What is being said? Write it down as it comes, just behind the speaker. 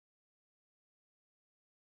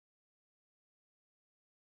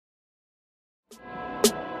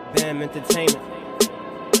Bam Entertainment.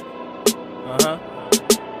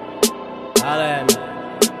 Holla at me.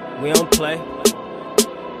 We don't play.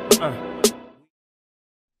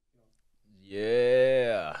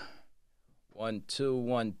 Yeah. 1 2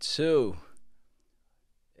 1 2.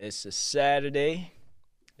 It's a Saturday.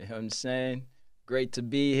 You know what I'm saying? Great to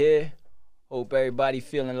be here. Hope everybody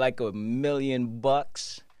feeling like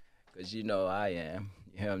 $1,000,000. Cause you know I am.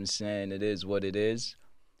 You know what I'm saying? It is what it is.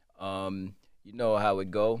 You know how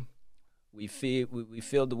it go. We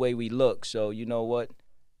feel the way we look. So you know what?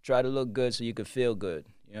 Try to look good so you can feel good.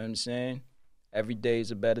 You know what I'm saying? Every day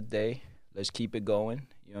is a better day. Let's keep it going.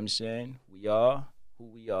 You know what I'm saying? We are who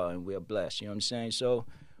we are and we're blessed. You know what I'm saying? So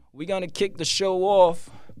we're gonna kick the show off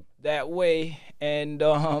that way, and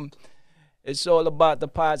it's all about the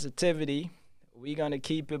positivity. We're gonna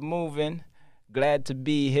keep it moving. Glad to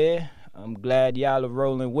be here. I'm glad y'all are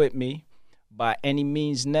rolling with me. By any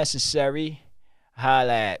means necessary,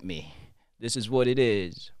 holla at me. This is what it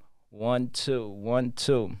is. 1 2 1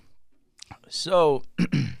 2. So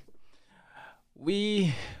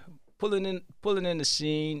we pulling in the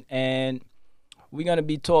scene, and we're gonna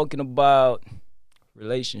be talking about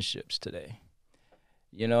relationships today.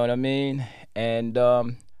 You know what I mean? And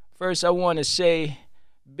first, I want to say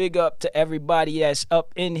big up to everybody that's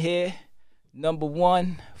up in here. Number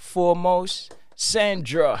one, foremost,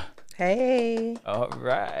 Sandra. Hey, All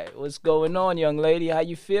right, what's going on, young lady? How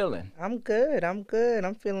you feeling? I'm good. I'm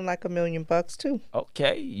feeling like $1,000,000 too.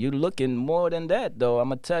 Okay, you looking more than that, though. I'm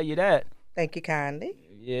gonna tell you that. Thank you kindly.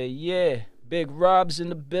 Yeah. Big Rob's in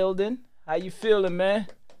the building. How you feeling, man?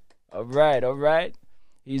 All right.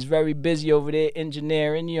 He's very busy over there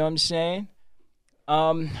engineering, you know what I'm saying?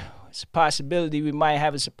 It's a possibility we might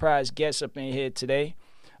have a surprise guest up in here today.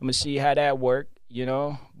 I'm gonna see how that work, you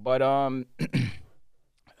know. But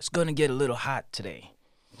it's gonna get a little hot today.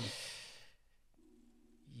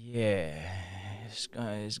 Yeah, it's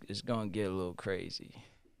gonna get a little crazy.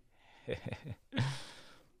 It's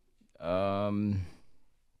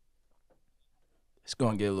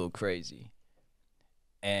gonna get a little crazy,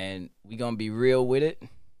 and we gonna be real with it.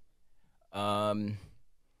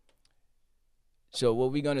 So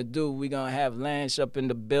what we gonna do? We gonna have Lance up in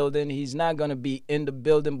the building. He's not gonna be in the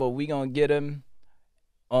building, but we gonna get him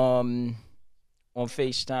on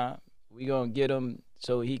FaceTime. We gonna get him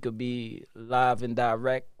so he could be live and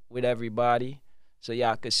direct with everybody, so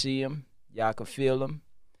y'all could see him, y'all could feel him.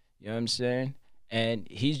 You know what I'm saying? And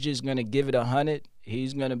he's just gonna give it 100.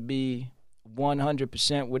 He's gonna be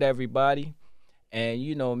 100% with everybody. And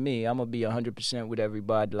you know me, I'm gonna be 100% with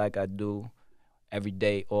everybody like I do every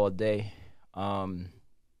day, all day. Some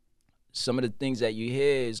of the things that you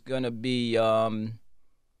hear is gonna be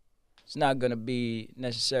it's not gonna be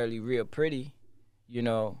necessarily real pretty, you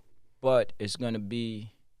know, but it's gonna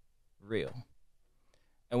be real.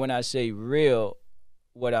 And when I say real,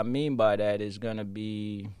 what I mean by that is gonna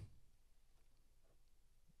be,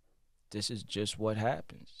 this is just what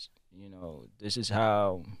happens. You know, this is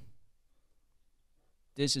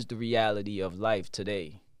the reality of life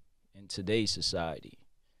today, in today's society.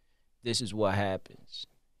 This is what happens.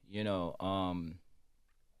 You know,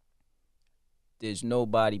 there's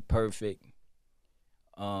nobody perfect.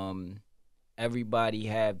 Everybody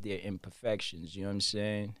have their imperfections, you know what I'm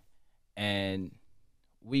saying? And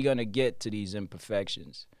we gonna get to these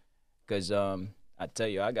imperfections. Cause I tell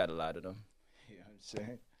you, I got a lot of them. You know what I'm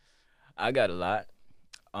saying? I got a lot.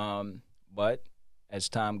 But as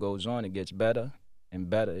time goes on, it gets better and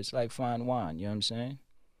better. It's like fine wine, you know what I'm saying?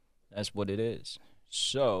 That's what it is.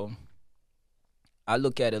 So I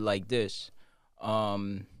look at it like this. I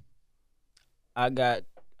got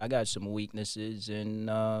some weaknesses,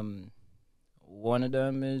 and one of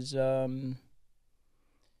them is you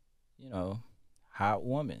know, hot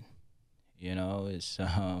woman. You know, it's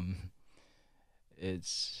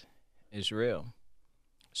real.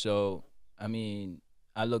 So I mean,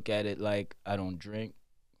 I look at it like I don't drink,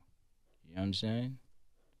 you know what I'm saying?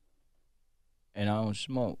 And I don't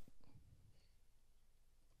smoke.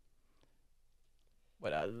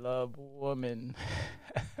 But I love women.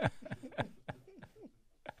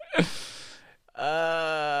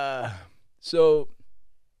 So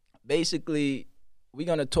basically, we're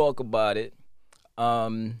gonna talk about it,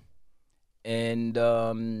 and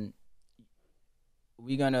we're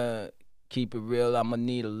gonna keep it real. I'm gonna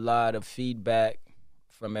need a lot of feedback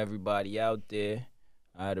from everybody out there.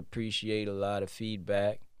 I'd appreciate a lot of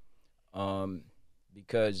feedback,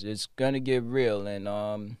 because it's gonna get real,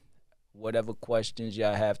 and whatever questions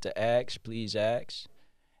y'all have to ask, please ask,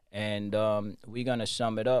 and we're gonna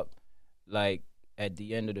sum it up like at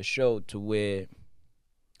the end of the show to where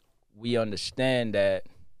we understand that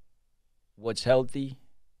what's healthy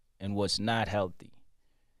and what's not healthy.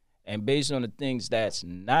 And based on the things that's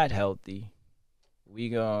not healthy, we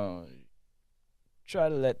gonna try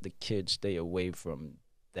to let the kids stay away from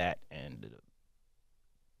that end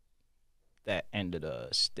of the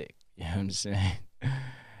stick. You know what I'm saying?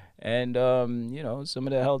 And some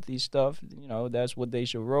of the healthy stuff, that's what they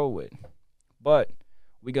should roll with. But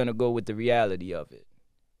we're gonna go with the reality of it.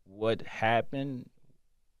 What happened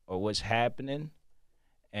or what's happening,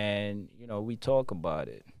 and we talk about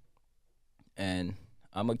it. And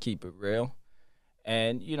I'm gonna keep it real.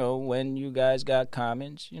 And when you guys got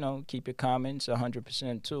comments, keep your comments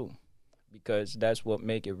 100% too, because that's what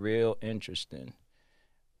make it real interesting,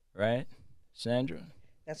 right, Sandra?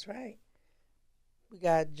 That's right. We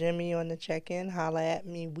got Jimmy on the check-in. Holla at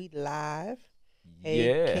me. We live. Hey,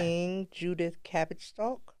 Yeah. King, Judith Cabbage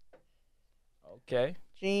Stalk. Okay.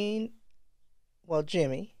 Jean,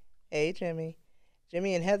 Jimmy. Hey, Jimmy.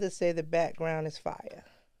 Jimmy and Heather say the background is fire.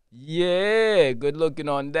 Yeah, good looking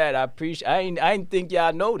on that. I appreciate. I ain't think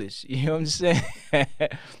y'all noticed. You know what I'm saying?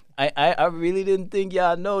 I really didn't think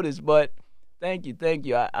y'all noticed, but thank you.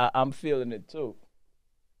 I'm feeling it too.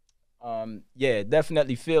 Yeah,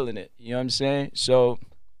 definitely feeling it. You know what I'm saying? So,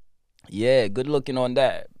 yeah, good looking on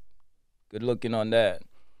that. Good looking on that.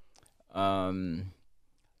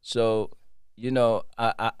 So,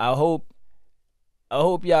 I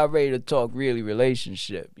hope y'all ready to talk really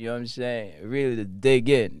relationship. You know what I'm saying? Really to dig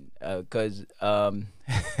in, cause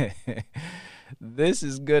this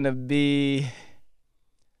is gonna be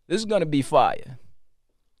fire.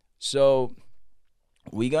 So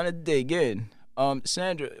we gonna dig in.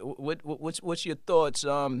 Sandra, what's your thoughts?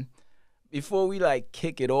 Before we like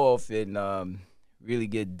kick it off and really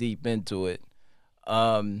get deep into it,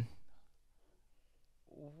 um,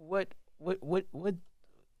 what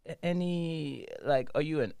any like are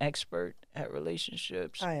you an expert at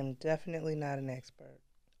relationships? I am definitely not an expert.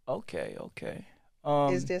 Okay.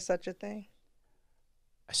 Is there such a thing?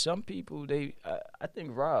 Some people I think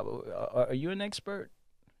Rob, are you an expert?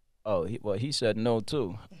 Oh, he said no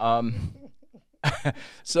too.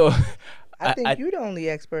 So I think you're the only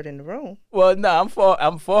expert in the room. well, no,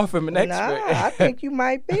 I'm far from an expert. Nah, I think you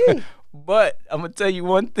might be. But I'm gonna tell you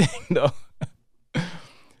one thing though.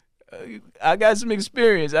 I got some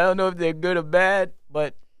experience. I don't know if they're good or bad,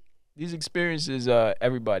 but these experiences,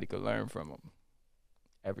 everybody could learn from them.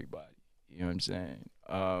 Everybody, you know what I'm saying?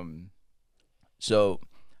 So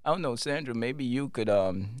I don't know, Sandra. Maybe you could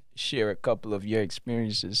share a couple of your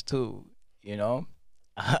experiences too.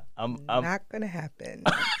 I'm Not gonna happen.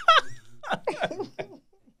 all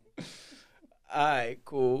right,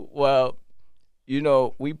 cool. Well,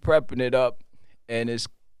 we prepping it up, and it's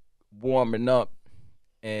warming up,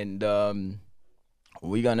 and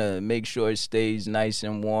we're gonna make sure it stays nice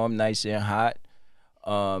and warm, nice and hot.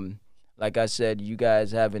 Like I said, you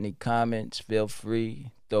guys have any comments, feel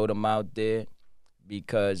free, throw them out there,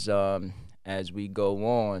 because as we go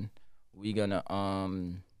on,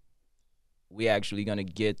 we actually gonna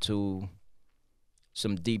get to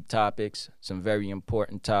some deep topics, some very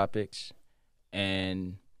important topics,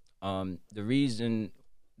 and the reason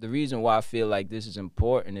why I feel like this is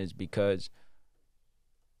important is because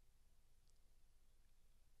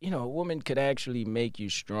a woman could actually make you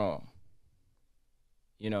strong.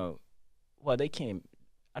 Well, they can't.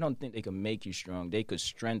 I don't think they can make you strong. They could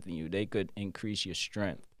strengthen you. They could increase your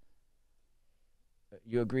strength.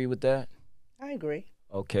 You agree with that? I agree.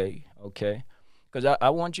 Okay. Because I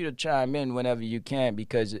want you to chime in whenever you can,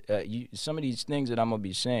 because some of these things that I'm gonna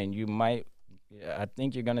be saying, I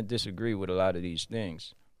think you're gonna disagree with a lot of these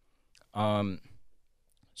things.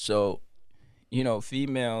 So,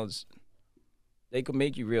 females, they could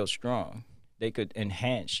make you real strong. They could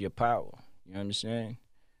enhance your power. You know what I'm saying?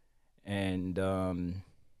 And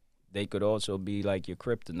they could also be like your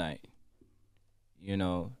kryptonite.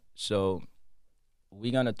 So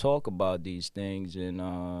we're gonna talk about these things, and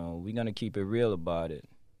we're gonna keep it real about it.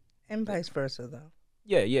 And vice versa, though.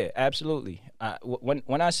 Yeah, absolutely.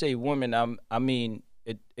 When I say women, I mean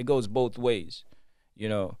it goes both ways.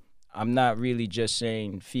 I'm not really just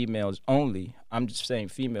saying females only. I'm just saying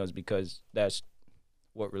females because that's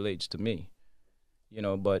what relates to me.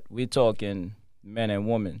 But we're talking men and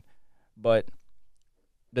women. But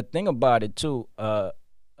the thing about it too, a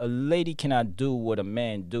lady cannot do what a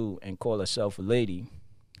man do and call herself a lady.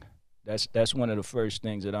 That's one of the first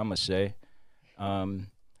things that I'm gonna say.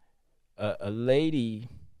 A lady,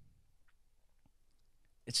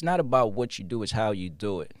 it's not about what you do, it's how you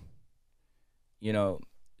do it.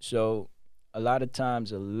 So a lot of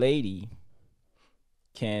times a lady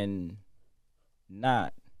can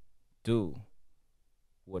not do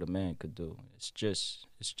what a man could do. It's just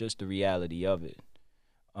the reality of it.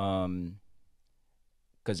 Um,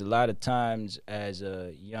 because a lot of times as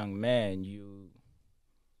a young man, you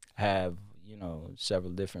have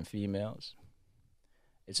several different females.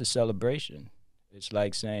 It's a celebration. It's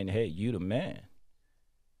like saying, "Hey, you the man."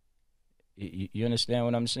 You understand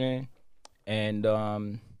what I'm saying? And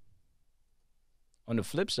on the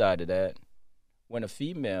flip side of that, when a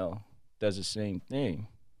female does the same thing,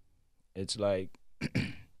 it's like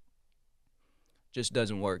just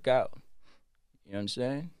doesn't work out. You know what I'm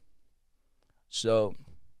saying? So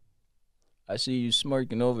I see you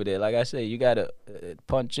smirking over there. Like I say, you gotta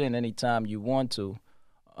punch in anytime you want to.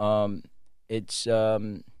 Um, it's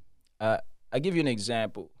I give you an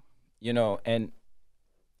example, and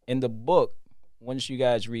in the book, once you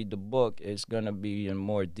guys read the book, it's gonna be in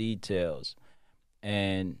more details,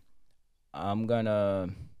 and I'm gonna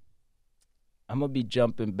I'm gonna be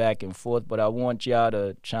jumping back and forth, but I want y'all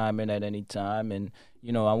to chime in at any time, and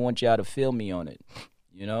I want y'all to feel me on it,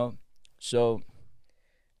 you know. So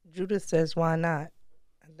Judith says, why not?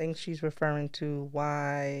 I think she's referring to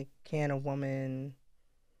why can a woman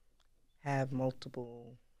have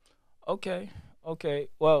multiple. okay, okay.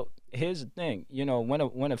 Well, here's the thing,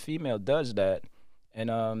 when a female does that,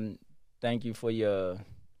 and thank you for your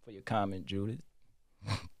comment, Judith.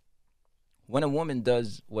 When a woman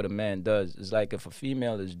does what a man does, it's like if a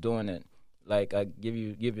female is doing it. Like I give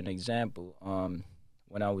you an example.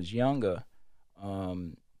 When I was younger,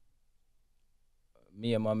 um,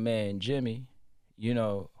 me and my man Jimmy, you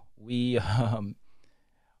know, we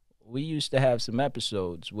we used to have some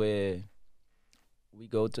episodes where we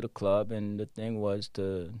go to the club, and the thing was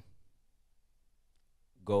to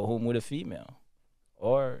go home with a female,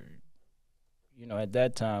 or at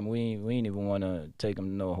that time we didn't even want to take them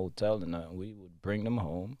to no hotel or nothing. We would bring them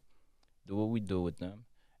home, do what we do with them,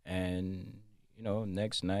 and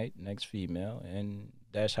next night, next female, and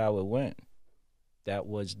that's how it went. That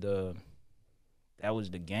was the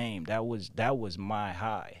game. That was my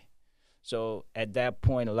high. So at that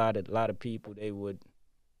point, a lot of people, they would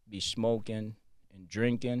be smoking and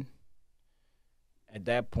drinking. At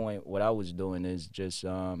that point, what I was doing is just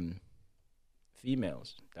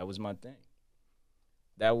females. That was my thing.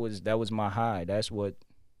 That was my high. That's what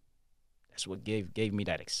gave me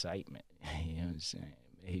that excitement. You know what I'm saying?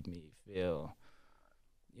 It made me feel,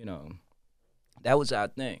 you know, that was our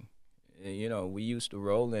thing. We used to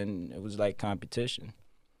roll, and it was like competition.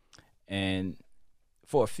 And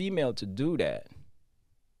for a female to do that,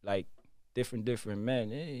 like different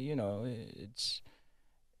men, it's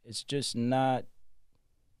just not.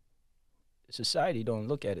 Society don't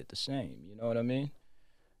look at it the same. You know what I mean?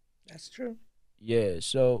 That's true. Yeah.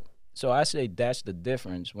 So I say that's the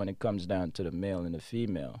difference when it comes down to the male and the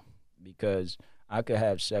female, because I could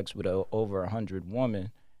have sex with over 100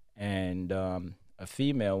 women, and a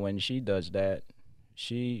female, when she does that,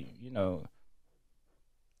 she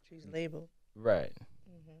She's labeled. right.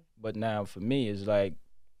 Hmm. But now for me, it's like,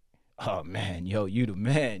 oh man, yo, you the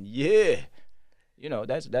man, yeah.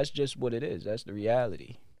 That's just what it is. That's the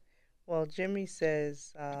reality. Well, Jimmy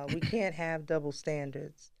says we can't have double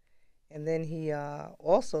standards. And then he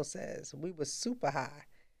also says we were super high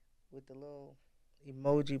with the little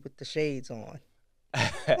emoji with the shades on.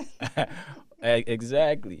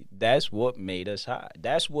 Exactly. That's what made us high.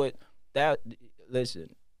 That's what that.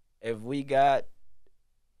 Listen, if we got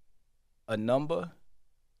a number,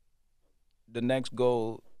 the next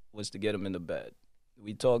goal was to get them in the bed.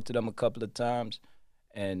 We talked to them a couple of times,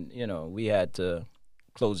 and we had to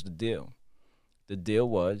close the deal. The deal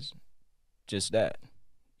was just that.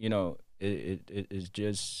 It's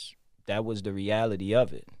just that was the reality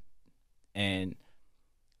of it. And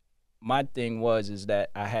my thing was is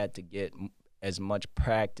that I had to get as much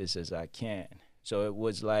practice as I can. So it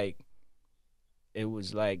was like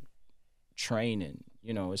training.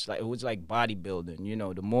 It was like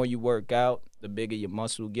bodybuilding. The more you work out, the bigger your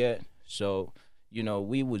muscle get. So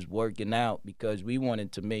we was working out because we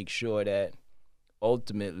wanted to make sure that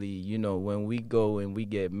ultimately, when we go and we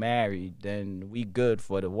get married, then we good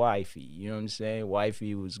for the wifey. You know what I'm saying?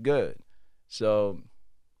 Wifey was good. So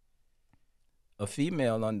a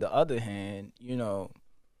female, on the other hand,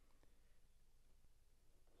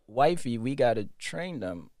 wifey, we gotta train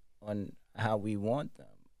them on how we want them,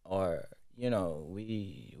 or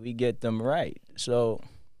we get them right. So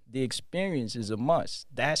the experience is a must.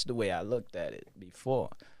 That's the way I looked at it before.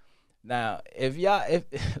 Now, if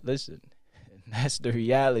listen, that's the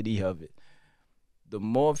reality of it. The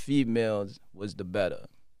more females was the better.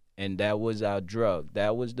 And that was our drug.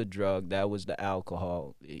 That was the drug. That was the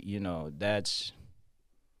alcohol. That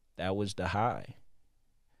was the high.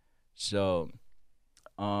 So,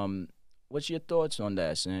 Um, what's your thoughts on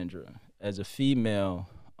that, Sandra? As a female,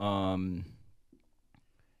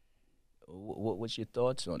 what's your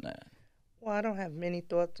thoughts on that? Well, I don't have many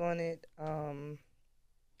thoughts on it.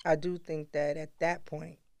 I do think that at that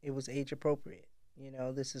point it was age appropriate.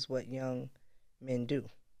 This is what young men do.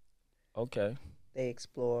 Okay, They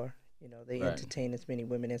explore, they right, entertain as many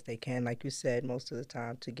women as they can, like you said, most of the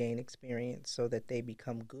time to gain experience so that they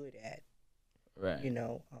become good at, right.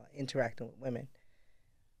 interacting with women.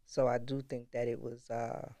 So I do think that it was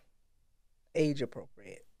age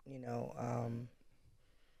appropriate.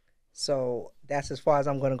 So that's as far as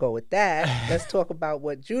I'm going to go with that. Let's talk about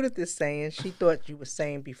what Judith is saying. She thought you were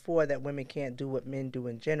saying before that women can't do what men do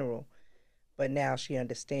in general, but now she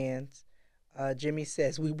understands. Jimmy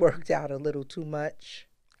says we worked out a little too much,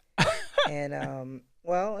 and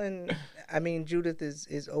well, and I mean Judith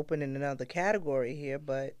is open in another category here,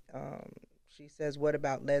 but she says, what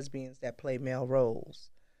about lesbians that play male roles?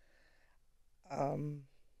 Um,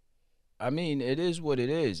 I mean, it is what it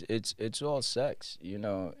is. It's all sex, you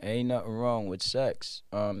know. Ain't nothing wrong with sex.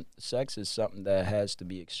 Sex is something that has to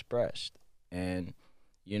be expressed, and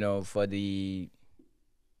you know, for the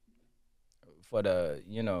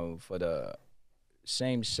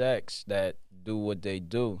same sex that do what they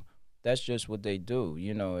do, that's just what they do.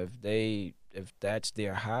 You know, if that's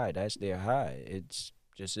their high, that's their high. It's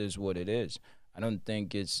just is what it is. I don't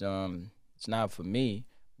think it's not for me,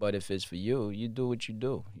 but if it's for you, you do what you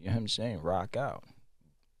do. You know what I'm saying? Rock out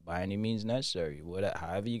by any means necessary. Whatever,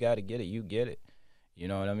 however you got to get it, you get it. You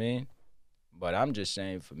know what I mean? But I'm just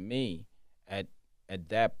saying for me, at at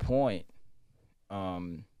that point,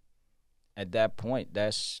 um,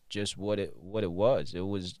 that's just what it was. It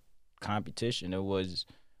was competition. It was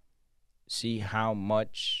see how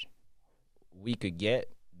much we could get.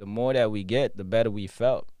 The more that we get, the better we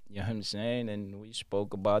felt. You know what I'm saying? And we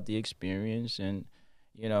spoke about the experience, and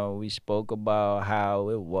you know, we spoke about how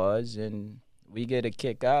it was, and we get a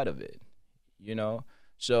kick out of it. You know,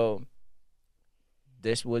 so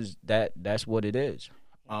this was that. That's what it is.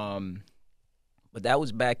 Um, but that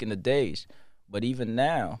was back in the days. But even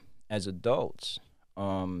now, as adults,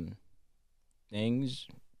 um, things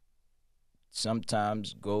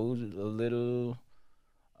sometimes goes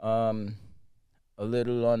um, a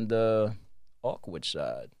little on the awkward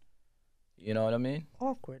side. You know what I mean?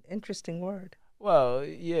 Awkward, interesting word. Well,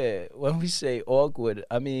 yeah. When we say awkward,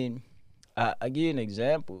 I mean, I give you an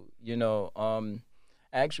example. You know,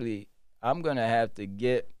 actually, I'm gonna have to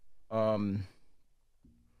get.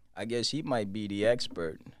 I guess he might be the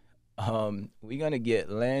expert. We're gonna get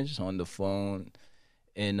Lance on the phone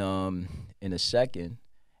in a second,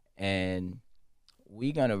 and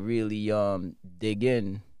we're gonna really dig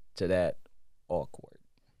in to that awkward.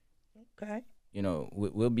 Okay. You know,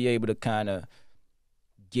 we'll be able to kind of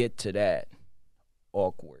get to that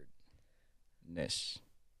awkwardness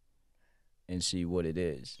and see what it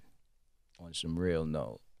is on some real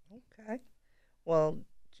note. Okay. Well,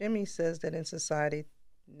 Jimmy says that in society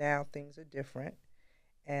now things are different,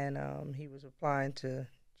 and he was replying to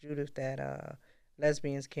Judith that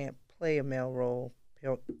lesbians can't play a male role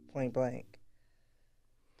point blank.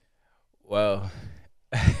 Well,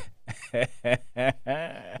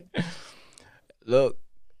 look,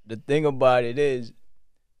 the thing about it is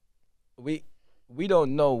we we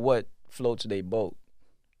don't know what floats their boat.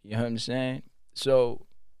 You know what I'm saying? So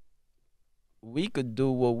we could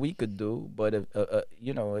do what we could do, but if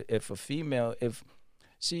you know, if a female, if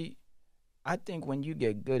see, I think when you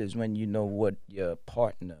get good is when you know what your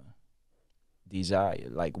partner desire,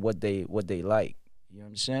 like what they like. You know what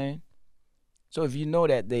I'm saying? So if you know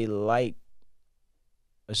that they like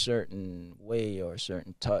a certain way or a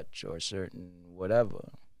certain touch or a certain whatever,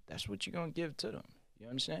 that's what you're gonna give to them. You know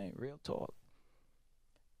what I'm saying? Real talk.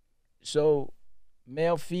 So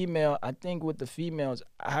male, female, I think with the females,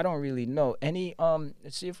 I don't really know. Any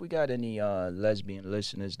let's see if we got any lesbian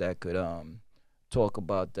listeners that could talk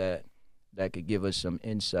about that, that could give us some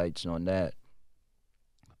insights on that.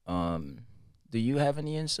 Um do you have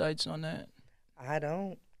any insights on that? I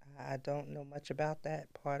don't. I don't know much about that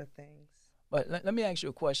part of things. But let me ask you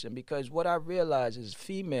a question, because what I realize is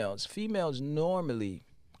females normally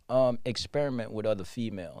experiment with other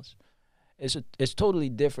females. It's totally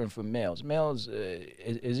different from males. Males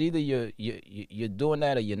is either you're doing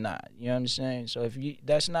that or you're not. You know what I'm saying? So if you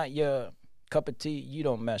that's not your cup of tea, you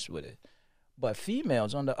don't mess with it. But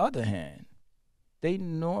females, on the other hand, they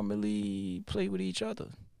normally play with each other,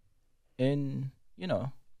 and you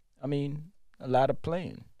know, I mean, a lot of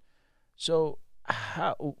playing. So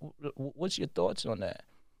how? What's your thoughts on that?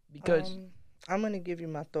 Because Um, I'm gonna give you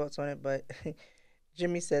my thoughts on it, but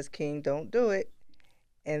Jimmy says, "King, don't do it."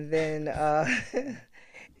 And then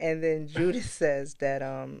And then Judith says that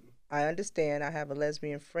I understand I have a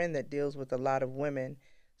lesbian friend that deals with a lot of women,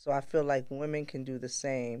 so I feel like women can do the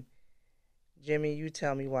same. Jimmy, you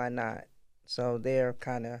tell me why not. So they're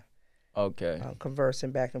kind of Okay.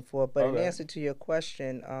 conversing back and forth. But All in right. answer to your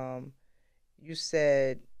question, you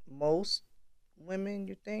said most women,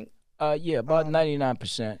 you think? Yeah, about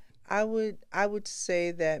 99%. I would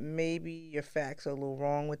say that maybe your facts are a little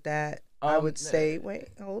wrong with that. I Um, would say, wait,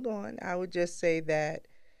 hold on. I would just say that,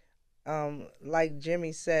 like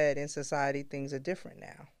Jimmy said, in society things are different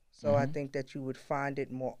now. So I mhm. think that you would find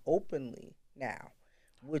it more openly now,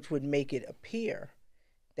 which would make it appear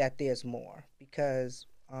that there's more. Because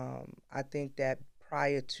I think that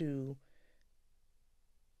prior to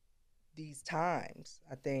these times,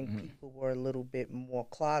 I think Mhm. people were a little bit more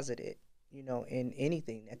closeted, in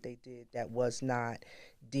anything that they did that was not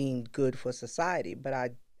deemed good for society. But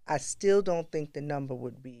I still don't think the number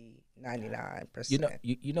would be You know, 99%.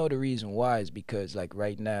 you know the reason why is because like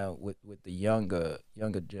right now with the younger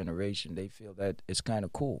generation, they feel that it's kind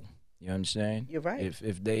of cool. You know what I'm saying? You're right.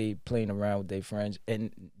 If they playing around with their friends,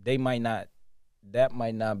 and they might not, that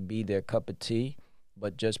might not be their cup of tea,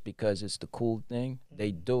 but just because it's the cool thing,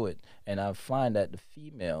 they Mhm. do it. And I find that the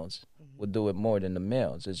females will Mhm. do it more than the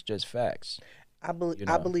males. It's just facts. You I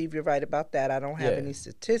know? believe you're right about that. I don't have Yeah, any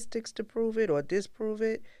statistics to prove it or disprove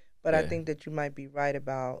it, but I yeah, think that you might be right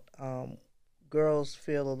about girls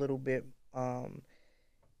feel a little bit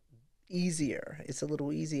easier. It's a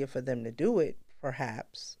little easier for them to do it,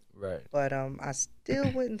 perhaps. right. But I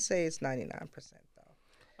still wouldn't say it's 99% though.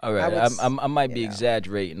 All I right, would, I might you be know,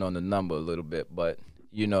 exaggerating on the number a little bit, but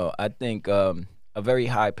I think a very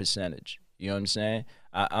high percentage. You know what I'm saying?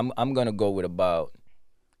 I'm gonna go with about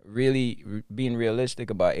being realistic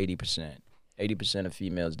about 80%. 80% of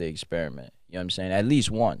females they experiment. You know what I'm saying? At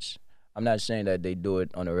least once. I'm not saying that they do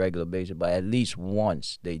it on a regular basis, but at least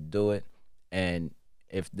once they do it, and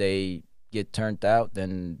if they get turned out,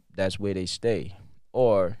 then that's where they stay.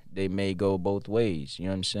 Or they may go both ways. You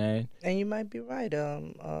know what I'm saying? and you might be right.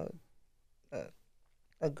 Uh,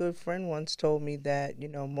 a good friend once told me that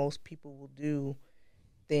most people will do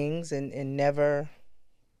things and never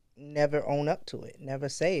own up to it, never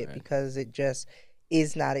say it Right. because it just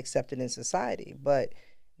is not accepted in society. But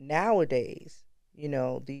nowadays,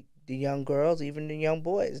 the young girls, even the young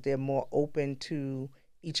boys, they're more open to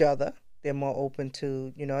each other. They're more open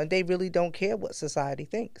to, and they really don't care what society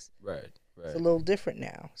thinks. Right. It's a Right. little different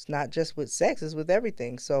now. It's not just with sex, it's with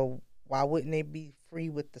everything. So why wouldn't they be free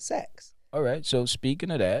with the sex? All right. So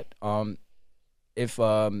speaking of that, if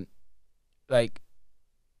like,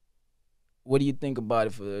 what do you think about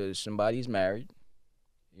if somebody's married?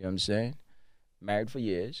 You know what I'm saying? Married for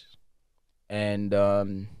years, and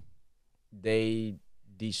they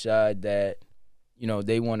decide that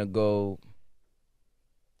they want to go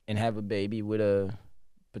and have a baby with a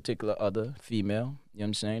particular other female. You know what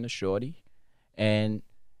I'm saying? A shorty, and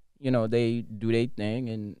they do their thing,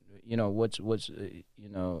 and what's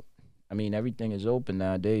I mean, everything is open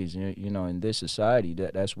nowadays. In this society,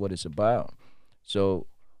 that's what it's about. So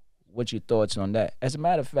what's your thoughts on that? As a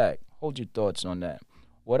matter of fact, hold your thoughts on that.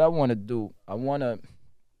 What I want to do, I want to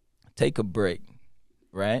take a break,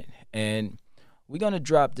 right? And we're gonna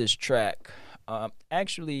drop this track.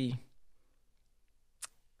 Actually,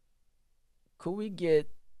 could we get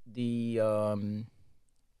the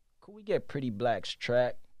could we get Pretty Black's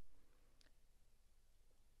track?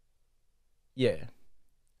 Yeah.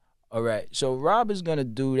 All right. So Rob is gonna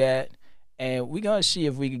do that, and we're gonna see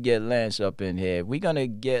if we can get Lance up in here. We're gonna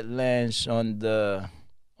get Lance on the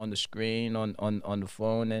screen on the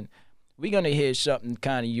phone, and we're gonna hear something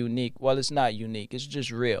kind of unique. Well, it's not unique. It's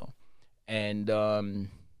just real, and we're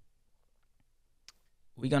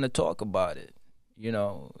gonna talk about it.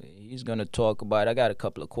 He's gonna talk about it. I got a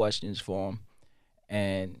couple of questions for him,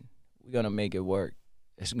 and we're gonna make it work.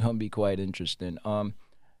 It's gonna be quite interesting.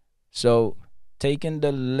 So taking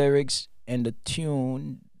the lyrics and the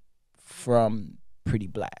tune from Pretty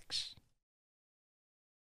Blaxx.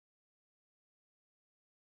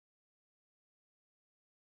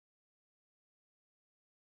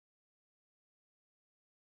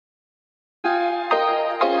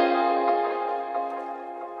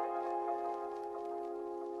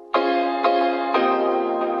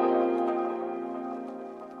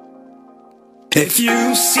 If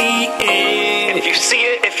you see it, if you see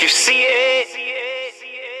it, if you see it,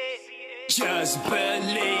 just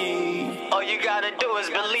believe. All you gotta do is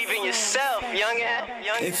believe in yourself,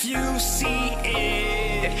 youngin'. If you see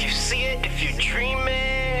it, if you see it, if you dream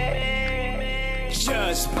it,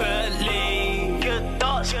 just believe. Good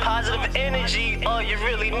thoughts, positive energy, all you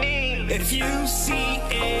really need. If you see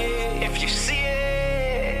it, if you see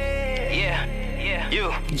it.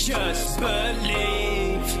 You just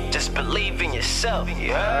believe. Just believe in yourself.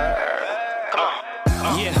 Yeah. Come on.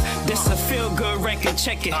 Yeah, this a feel-good record,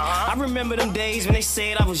 check it. I remember them days when they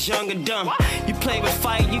said I was young and dumb. You play with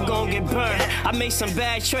fire, you gon' get burned. I made some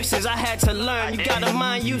bad choices, I had to learn. You gotta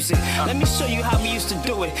mind use it. Let me show you how we used to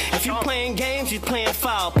do it. If you playing games, you playing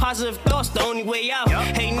foul. Positive thoughts, the only way out.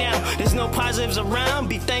 Hey now, there's no positives around.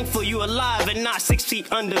 Be thankful you alive and not 6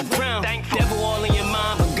 feet underground. Devil all in your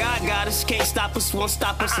mind, but God got us. Can't stop us, won't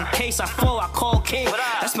stop us. In case I fall, I call king.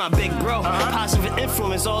 That's my big bro. Positive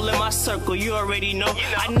influence all in my circle, you already know.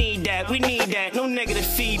 I need that, we need that, no negative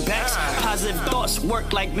feedbacks. Positive thoughts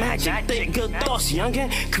work like magic. Think good thoughts, youngin'.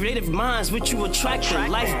 Creative minds, what you attracting.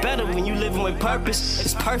 Life better when you living with purpose.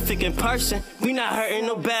 It's perfect in person. We not hurting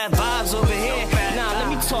no bad vibes over here. Nah, let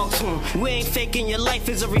me talk to him. We ain't faking, your life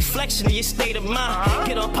is a reflection of your state of mind.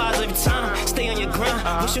 Get on positive time, stay on your grind.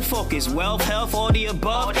 What's your focus? Wealth, health, all the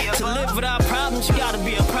above. To live without problems, you gotta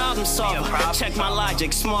be a problem solver. Check my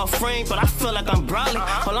logic, small frame, but I feel like I'm brawling.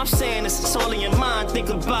 All I'm saying is it's all in your mind. Think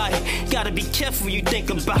about it. Gotta be careful what you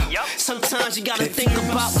think about. Sometimes you gotta think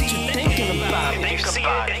about what you're thinking about.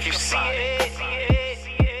 If you see it,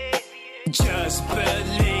 just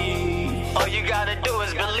believe. All you gotta do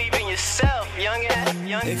is believe in yourself, youngin'.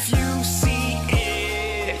 If you see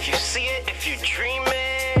it, if you dream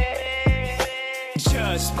it,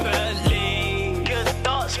 just believe. Good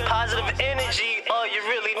thoughts, positive energy, all you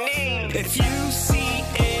really need. If you see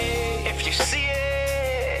it,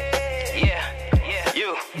 yeah.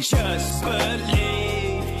 You just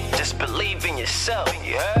believe. Just believe in yourself.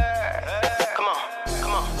 Yeah. Come on.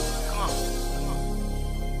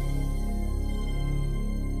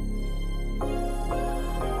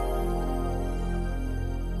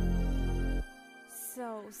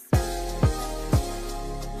 So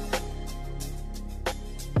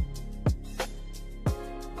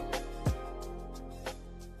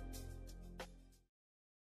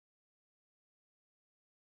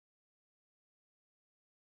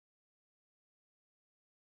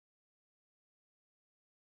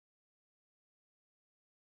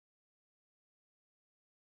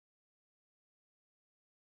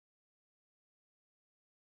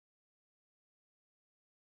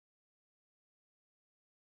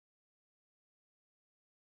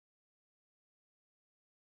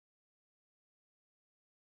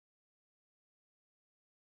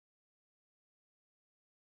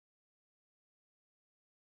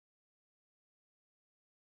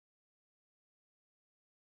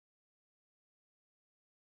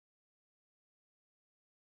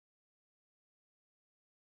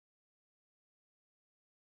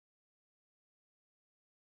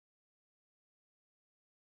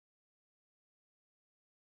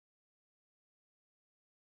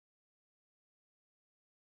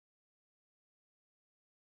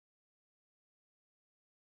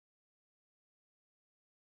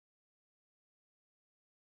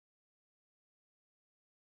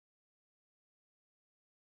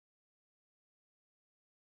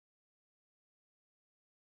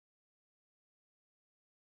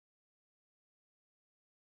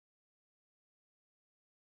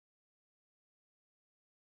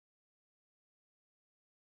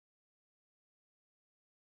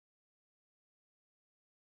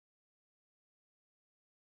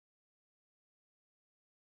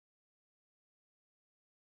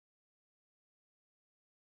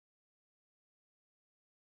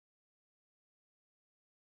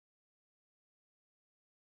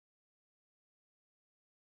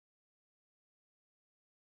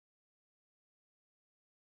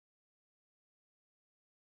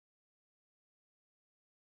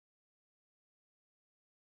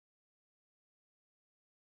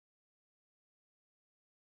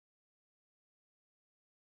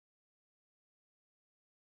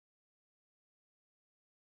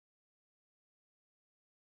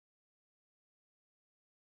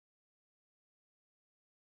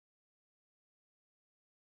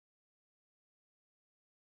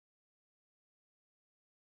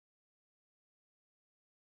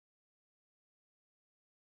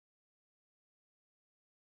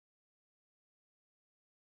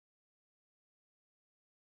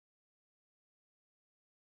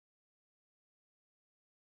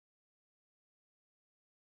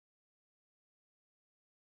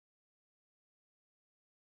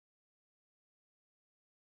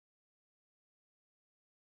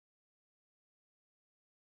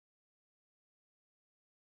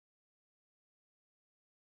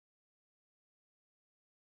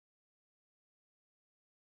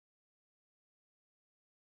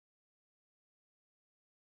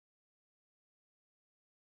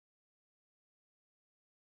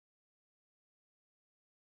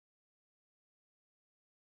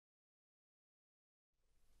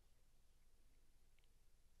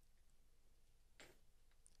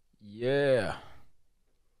Yeah.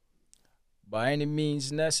 By any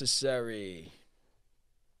means necessary.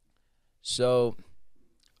 So,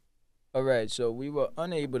 all right. So we were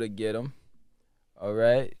unable to get him. All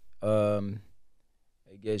right. I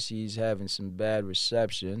guess he's having some bad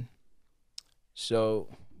reception. So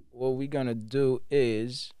what we're gonna do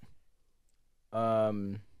is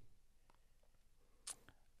um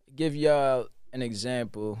give y'all an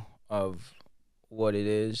example of what it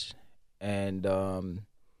is, and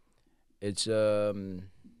it's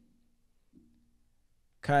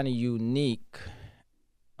kind of unique,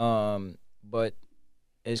 but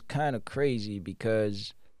it's kind of crazy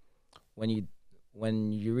because when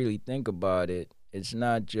you really think about it, it's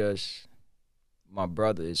not just my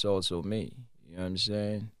brother, it's also me. You know what I'm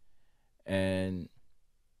saying? And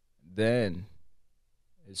then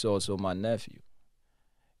it's also my nephew.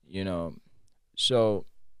 You know, so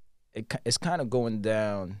it's kind of going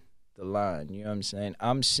down the line. You know what I'm saying?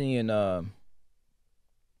 I'm seeing a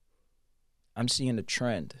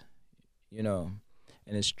trend. You know,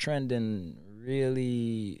 and it's trending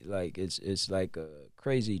really like it's like a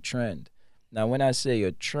crazy trend. Now, when I say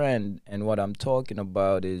a trend, and what I'm talking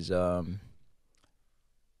about is that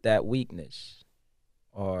weakness,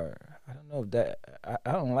 or I don't know if that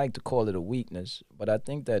I don't like to call it a weakness, but I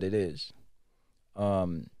think that it is.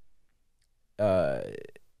 Um, uh,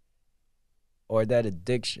 or that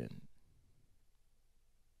addiction.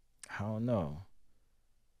 I don't know.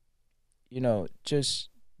 You know, just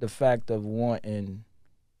the fact of wanting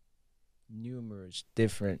numerous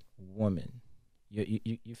different women.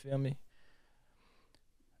 You feel me?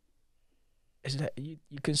 Is that you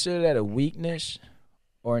consider that a weakness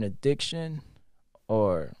or an addiction,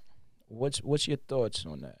 or what's your thoughts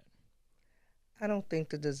on that? I don't think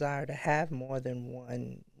the desire to have more than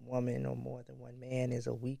one woman or more than one man is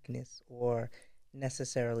a weakness or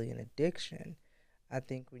necessarily an addiction. I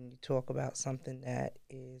think when you talk about something that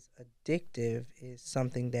is addictive is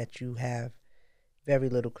something that you have very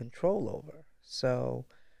little control over. So,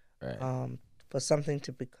 Right. for something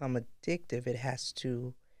to become addictive,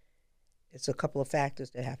 it's a couple of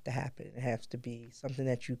factors that have to happen. It has to be something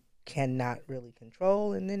that you cannot really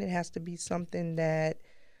control, and then it has to be something that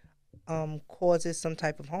causes some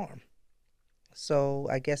type of harm. So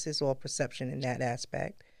I guess it's all perception in that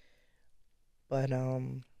aspect. But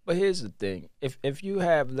But here's the thing: if you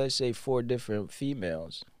have, let's say, four different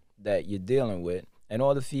females that you're dealing with, and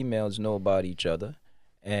all the females know about each other,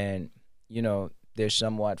 and you know they're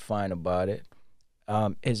somewhat fine about it,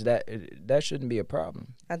 is that shouldn't be a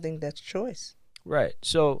problem, I think that's choice. right?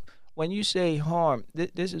 So when you say harm,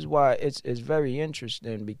 this is why it's very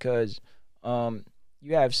interesting because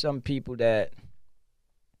you have some people that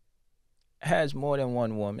has more than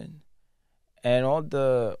one woman, and all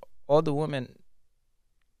the women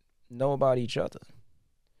know about each other,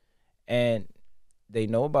 and they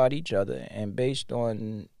know about each other, and based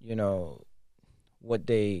on what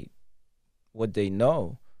they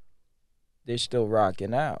know, they're still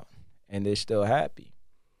rocking out and they're still happy.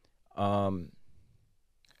 Um,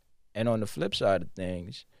 and on the flip side of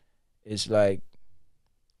things, it's like,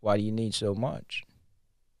 why do you need so much?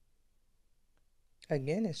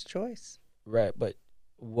 Again, it's choice. Right. But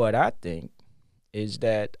what I think is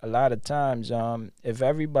that a lot of times, if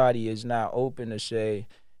everybody is not open to say,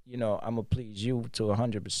 I'm gonna please you to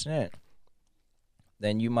 100%,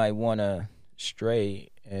 then you might want to stray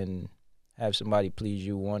and have somebody please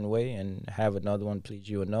you one way and have another one please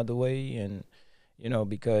you another way, and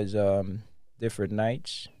because different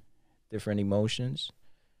nights, different emotions,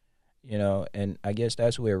 and I guess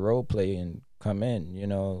that's where role playing come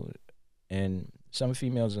in, and some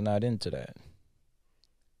females are not into that.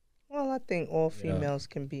 Well, I think all You know, females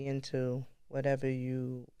can be into whatever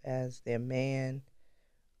you, as their man,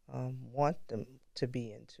 want them to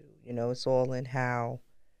be into. It's all in how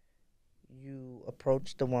you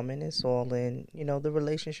approach the woman. It's all in, the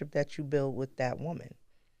relationship that you build with that woman.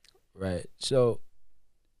 right. So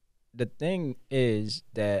the thing is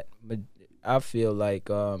that I feel like,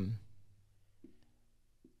 well,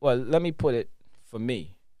 let me put it for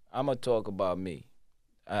me. I'm gonna talk about me.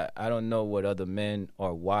 I don't know what other men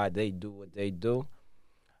or why they do what they do,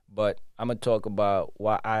 but I'm gonna talk about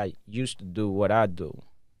why I used to do what I do,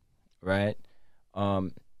 right?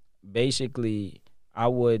 Um, Basically, I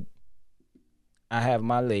have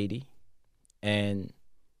my lady, and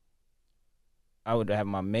I would have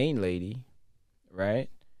my main lady, right?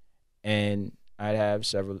 And I'd have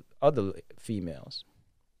several other females,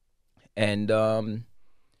 and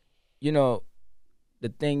you know, the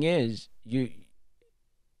thing is,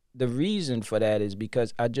 the reason for that is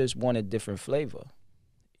because I just wanted different flavor.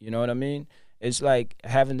 You know what I mean? It's like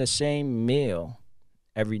having the same meal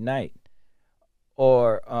every night.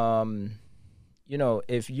 Or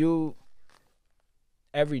if you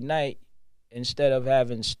every night, instead of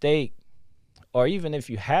having steak, or even if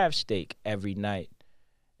you have steak every night,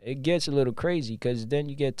 it gets a little crazy because then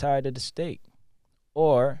you get tired of the steak.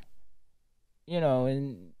 Or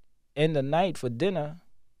in the night for dinner,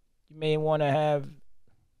 you may want to have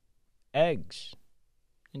eggs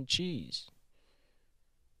and cheese.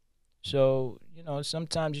 So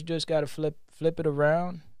sometimes you just gotta flip it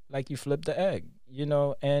around like you flip the egg.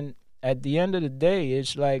 And at the end of the day,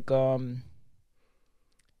 it's like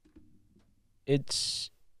it's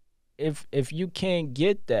if you can't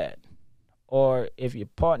get that, or if your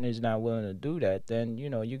partner's not willing to do that, then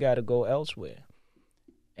you got to go elsewhere,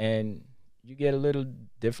 and you get a little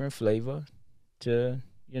different flavor to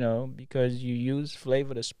because you use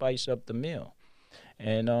flavor to spice up the meal.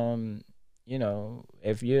 And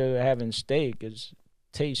if you're having steak, it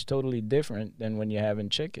tastes totally different than when you're having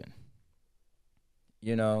chicken.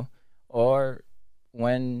 Or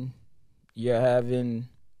when you're having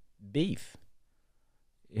beef.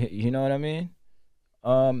 You know what I mean?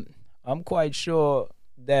 Um, I'm quite sure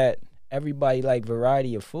that everybody like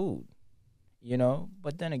variety of food,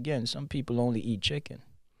 but then again, some people only eat chicken,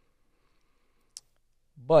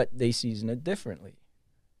 but they season it differently,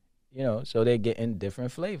 so they're getting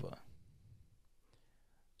different flavor.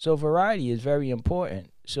 So variety is very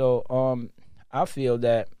important. So I feel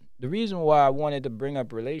that the reason why I wanted to bring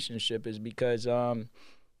up relationship is because I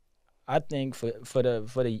think for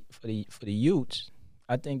the youths,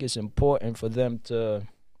 I think it's important for them to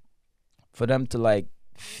like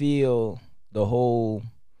feel the whole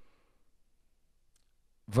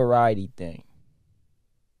variety thing.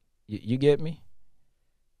 You get me?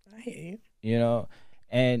 I hear you.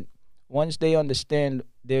 And once they understand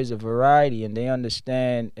there's a variety, and they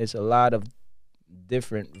understand it's a lot of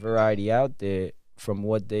different variety out there from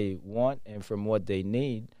what they want and from what they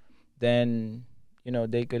need, then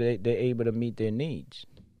they're able to meet their needs.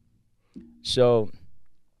 So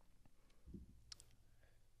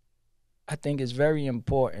I think it's very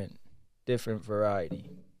important, different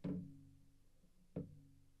variety.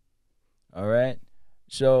 All right.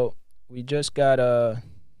 So we just got a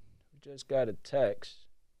text.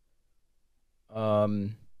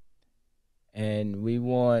 Um and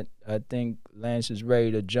I think Lance is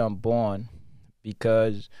ready to jump on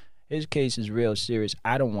because his case is real serious.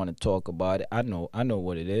 I don't want to talk about it. I know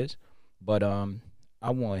what it is, but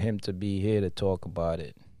I want him to be here to talk about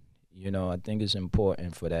it. I think it's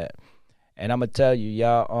important for that. And I'm gonna tell you,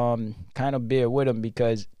 y'all, kind of bear with him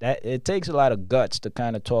because that it takes a lot of guts to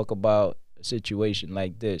kind of talk about a situation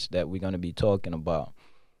like this that we're gonna be talking about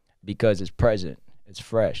because it's present, it's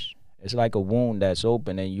fresh. It's like a wound that's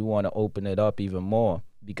open, and you want to open it up even more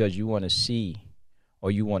because you want to see, or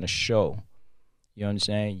you want to show. You know what I'm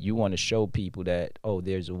saying? You want to show people that, oh,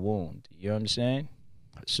 there's a wound. You know what I'm saying?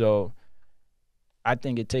 So I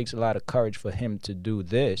think it takes a lot of courage for him to do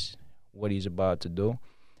this, what he's about to do,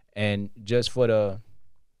 and just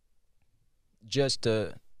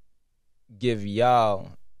to give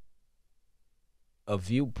y'all a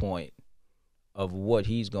viewpoint of what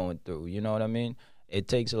he's going through. You know what I mean? It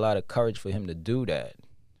takes a lot of courage for him to do that.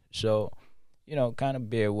 So, kind of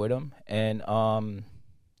bear with him and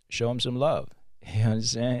show him some love. You know what I'm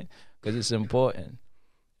saying? Because it's important.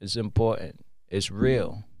 It's important. It's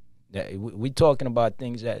real. That we talking about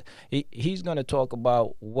things that he's gonna talk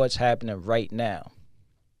about what's happening right now.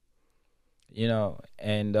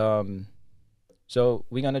 And so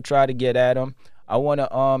we're gonna try to get at him. I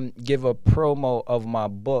wanna give a promo of my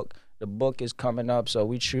book. The book is coming up, so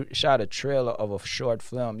we shot a trailer of a short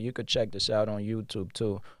film. You could check this out on YouTube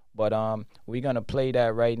too. But we're gonna play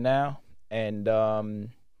that right now, and then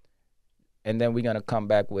we're gonna come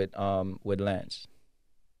back with Lance.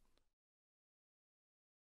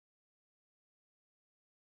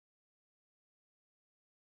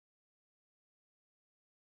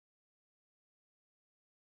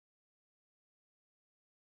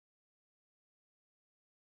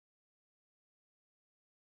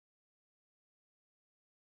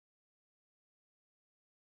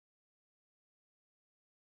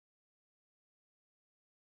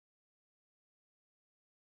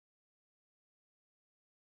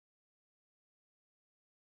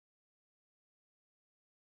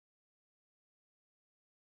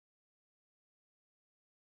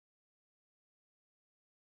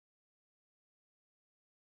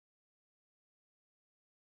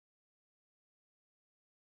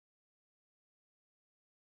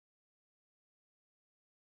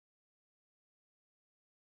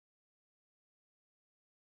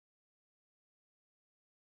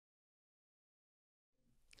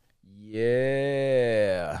 Yeah.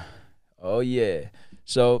 yeah.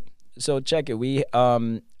 So check it.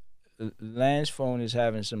 Land's phone is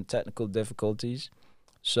having some technical difficulties.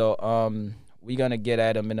 So we're gonna get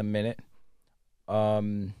at him in a minute.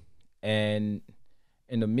 And in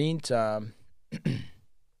the meantime,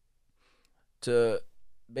 to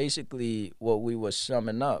basically what we were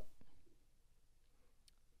summing up,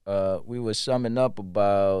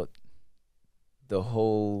 about the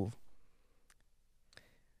whole.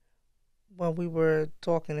 Well, we were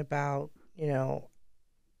talking about,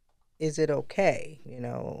 is it okay?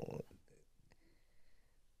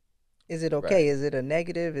 Is it okay? Right. Is it a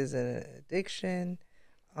negative? Is it an addiction?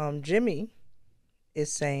 Jimmy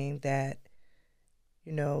is saying that,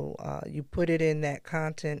 you put it in that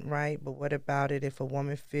content, right? But what about it if a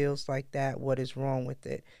woman feels like that? What is wrong with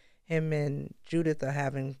it? Him and Judith are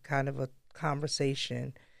having kind of a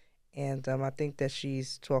conversation, and I think that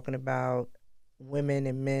she's talking about women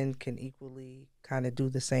and men can equally kind of do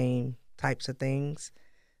the same types of things.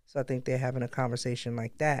 So I think they're having a conversation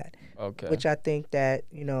like that. Okay. Which I think that,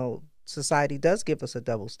 society does give us a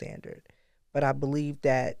double standard. But I believe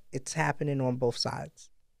that it's happening on both sides.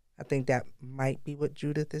 I think that might be what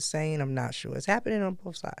Judith is saying. I'm not sure. It's happening on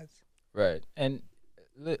both sides. Right. And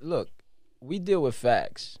look, we deal with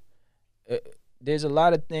facts. There's a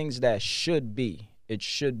lot of things that should be. It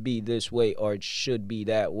should be this way or it should be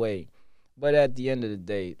that way. But at the end of the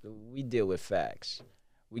day, we deal with facts.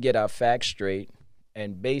 We get our facts straight.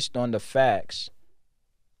 And based on the facts,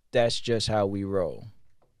 that's just how we roll.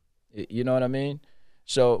 You know what I mean?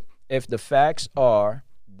 So if the facts are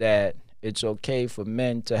that it's okay for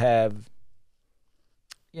men to have,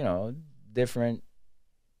 different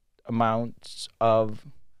amounts of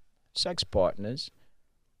sex partners,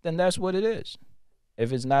 then that's what it is.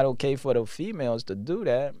 If it's not okay for the females to do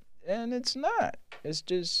that, then it's not. It's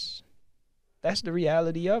just, that's the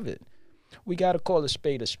reality of it. We got to call a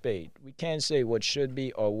spade a spade. We can't say what should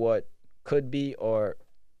be or what could be, or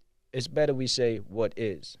it's better we say what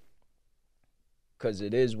is. Because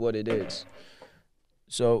it is what it is.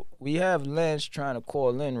 So we have Lance trying to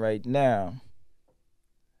call in right now.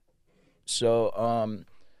 So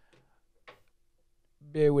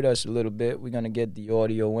bear with us a little bit. We're going to get the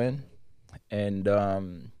audio in and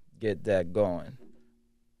get that going.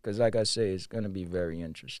 Because like I say, it's going to be very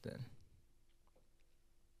interesting.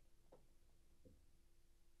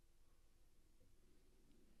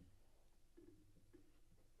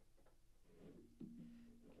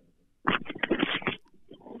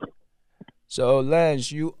 So,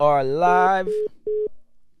 Lance, you are live.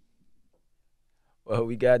 Well,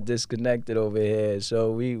 we got disconnected over here,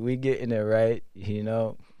 so we getting it right,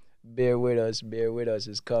 Bear with us.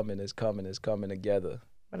 It's coming together.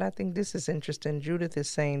 But I think this is interesting. Judith is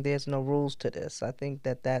saying there's no rules to this. I think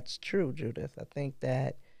that that's true, Judith. I think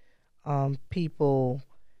that people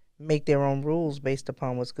make their own rules based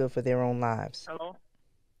upon what's good for their own lives. Hello?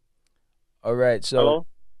 All right, so... Hello?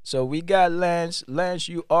 So we got Lance. Lance,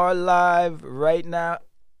 you are live right now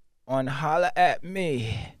on Holla at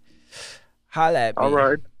Me. Holla at Me. All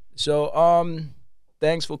right. So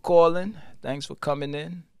thanks for calling. Thanks for coming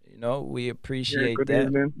in. We appreciate good that.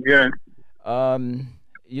 Evening. Yeah.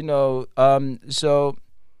 So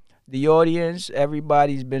the audience,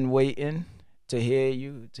 everybody's been waiting to hear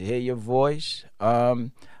you, to hear your voice. I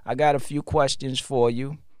got a few questions for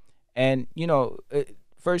you. And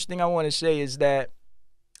first thing I want to say is that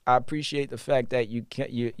I appreciate the fact that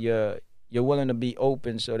you're willing to be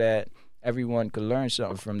open so that everyone could learn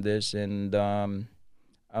something from this. And I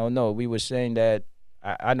don't know. We were saying that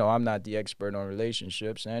I know I'm not the expert on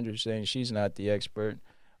relationships. Andrew's saying she's not the expert.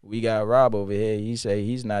 We got Rob over here. He say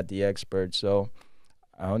he's not the expert. So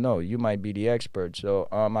I don't know. You might be the expert. So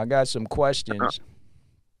I got some questions.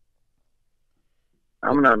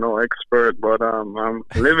 I'm not no expert, but I'm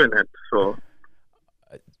living it. So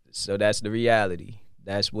that's the reality.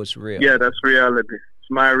 That's what's real. Yeah, that's reality. It's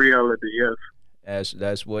my reality, yes.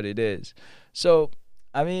 That's what it is. So,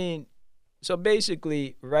 so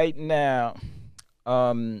basically right now,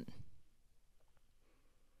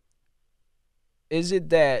 is it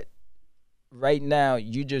that right now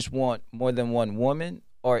you just want more than one woman,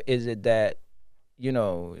 or is it that,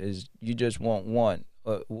 is you just want one?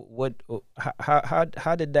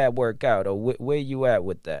 How did that work out, or where you at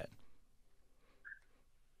with that?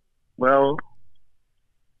 Well,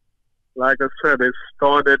 like I said, it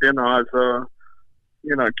started, as a,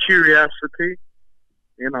 curiosity.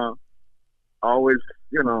 Always,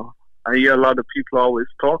 I hear a lot of people always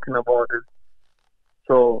talking about it.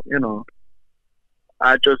 So,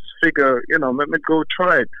 I just figure, let me go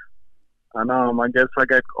try it. And I guess I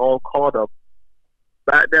got all caught up.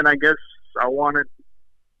 Back then, I guess I wanted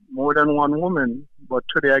more than one woman. But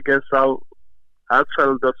today, I guess I'd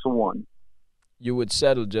settle just for one. You would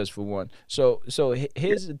settle just for one. So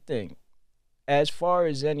here's the thing. As far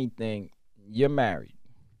as anything, you're married,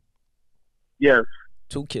 Yes,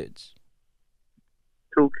 2 kids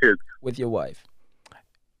 2 kids. with your wife,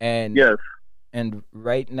 and Yes,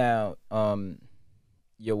 right now,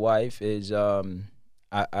 your wife is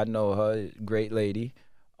I know her, great lady,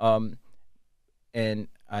 um, and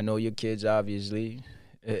I know your kids. Obviously,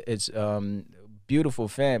 it's beautiful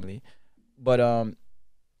family, but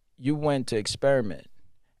you went to experiment,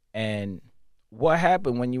 and what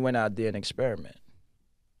happened when you went out there and experiment?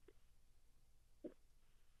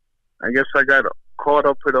 I guess I got caught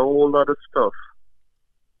up with a whole lot of stuff.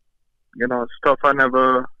 Stuff I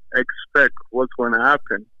never expect was going to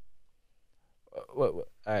happen. All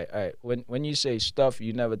right. When you say stuff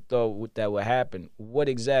you never thought that would happen, what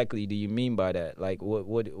exactly do you mean by that? Like,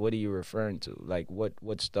 what are you referring to? Like,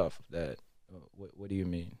 what stuff that? What do you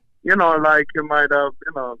mean? Like you might have,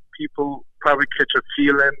 people probably catch a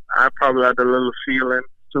feeling. I probably had a little feeling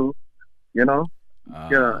too. You know,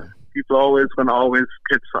 yeah. People always gonna always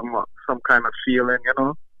get some kind of feeling.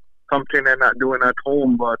 Something they're not doing at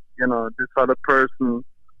home, but this other person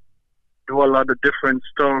do a lot of different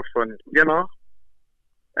stuff, and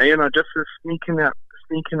just the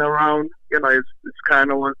sneaking around, it's kind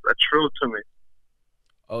of was a thrill to me.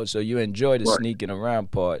 Oh, so you enjoy the But sneaking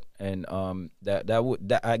around part, and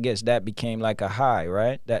that I guess that became like a high,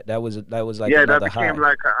 right? That was like yeah, that another high. became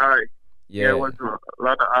like a high. Yeah, it Yeah, was a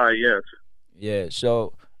lot of high. Yes. yeah.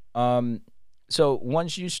 So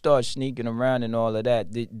once you start sneaking around and all of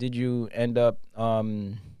that, did you end up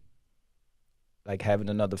like having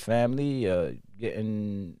another family,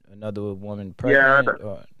 getting another woman Yeah, pregnant,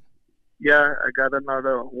 or yeah. I got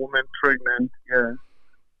another woman pregnant. Yeah.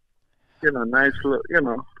 Nice,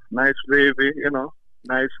 nice baby.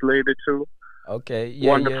 Nice lady too. okay, yeah, yeah,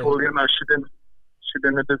 Wonderful. She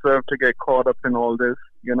didn't deserve to get caught up in all this.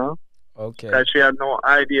 okay. Because she had no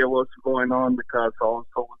idea what's going on because I also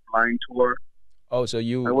was lying to her. Oh, so I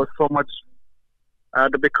you was so much. I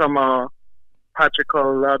had to become a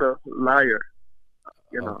practical liar.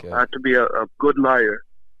 okay. I had to be a good liar.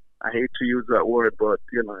 I hate to use that word, but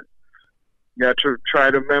you have to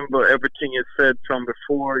try to remember everything you said from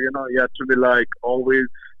before. You have to be like always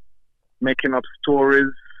making up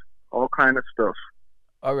stories, all kind of stuff.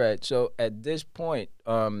 All right. So at this point,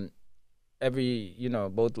 both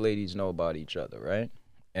ladies know about each other, right?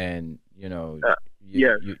 And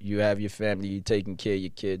Yes, you have your family, you taking care of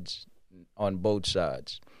your kids on both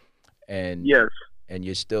sides, and yes,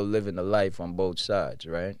 you're still living the life on both sides,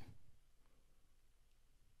 right?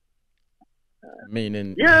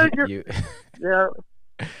 Meaning, yeah, you. yeah,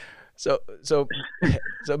 So so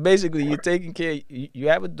so basically, you're taking care. You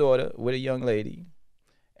have a daughter with a young lady,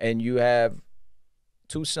 and you have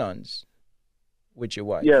 2 sons with your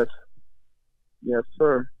wife. yes, yes,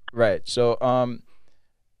 sir. Right. So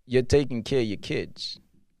you're taking care of your kids,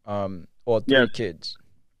 or three Yes, kids,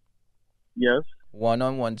 yes, one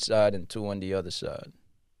on one side and two on the other side.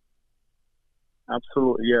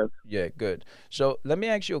 absolutely, yes. Yeah, good. So let me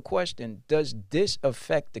ask you a question. Does this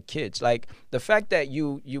affect the kids? Like the fact that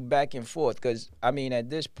you back and forth, because I mean at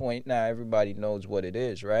this point now everybody knows what it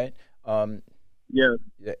is, right? Um, Yes,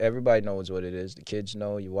 yeah, everybody knows what it is. The kids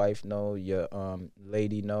know, your wife know, your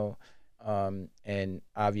lady know, and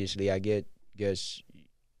obviously guess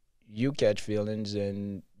you catch feelings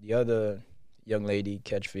and the other young lady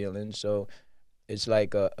catch feelings. So it's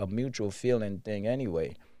like a mutual feeling thing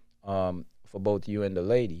anyway, for both you and the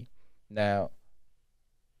lady. Now,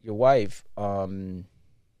 your wife,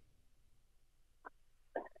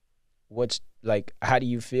 what's like? How do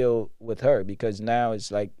you feel with her? Because now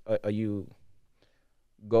it's like, are you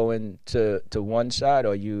going to one side,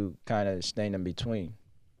 or you kind of staying in between?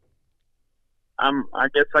 I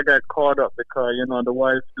guess I got caught up because the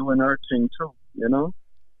wife's doing her thing too.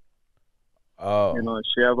 Oh,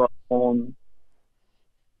 She have her own.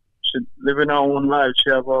 She living her own life. She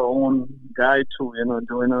have her own guy too.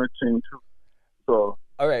 Doing her thing too. So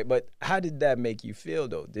all right. But how did that make you feel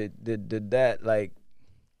though? Did that like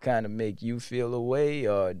kind of make you feel a way,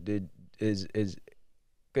 or did is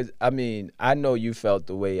because I mean I know you felt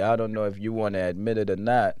the way. I don't know if you want to admit it or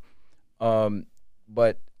not.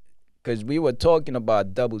 But because we were talking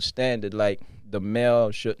about double standard, like the male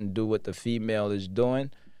shouldn't do what the female is doing.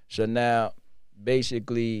 So now,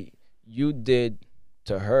 basically, you did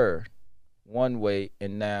to her one way,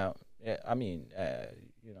 and now, I mean,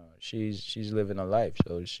 she's living a life,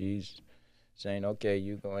 so she's saying, okay,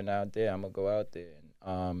 you going out there, I'm gonna go out there,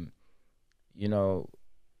 and you know,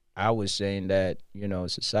 I was saying that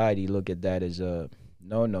society look at that as a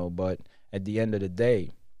no, but at the end of the day,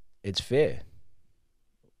 it's fair.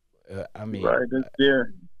 I mean, right, it's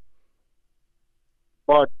there.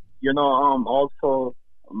 But also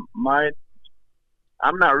my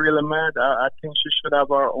I'm not really mad. I think she should have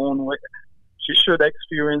her own way. She should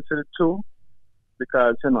experience it too,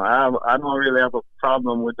 because I don't really have a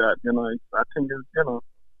problem with that. I think it's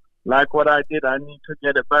like what I did. I need to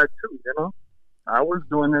get it back too. I was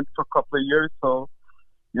doing it for a couple of years, so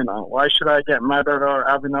why should I get mad at her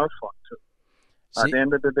having her fun too? At see, the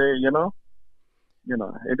end of the day,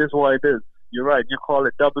 it is what it is. You're right. You call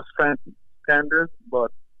it double standards,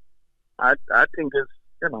 but I think it's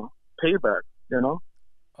payback.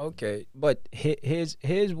 okay, but here's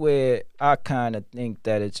where I kind of think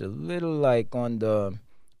that it's a little like on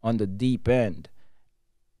the deep end.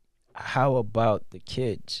 How about the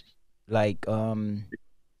kids? Like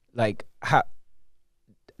how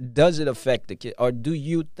does it affect the kid, or do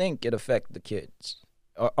you think it affect the kids,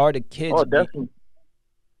 or are the kids Oh, be definitely.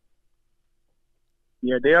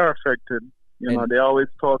 Yeah, they are affected. and They always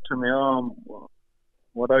talk to me.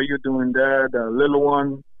 What are you doing there? The little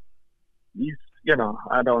one, he's,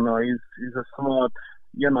 I don't know. He's a smart,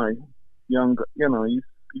 young,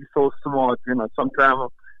 he's so smart. Sometimes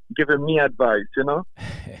giving me advice.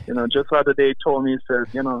 Just the other day he told me, he says,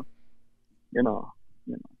 you know,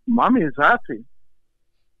 mommy is happy.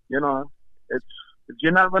 It's if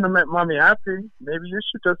you're not gonna make mommy happy, maybe you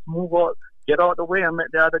should just move out, get out the way, and let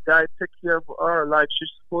the other guy take care of her like she's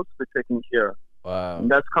supposed to be taken care of. wow,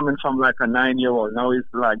 And that's coming from like a 9-year-old. Now he's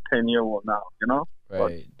like 10-year-old now. But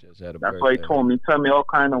right, just had a that's why he birthday. told me, tell me all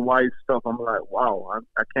kind of wise stuff. I'm like, wow,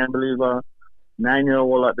 I can't believe a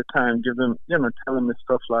 9-year-old at the time telling me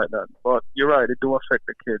stuff like that. But you're right, it do affect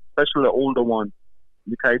the kids, especially the older ones,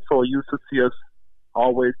 because he's so used to see us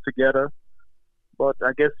always together. But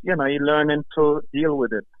I guess he's learning to deal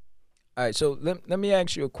with it. All right, so let me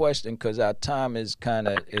ask you a question because our time is kind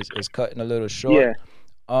of is cutting a little short.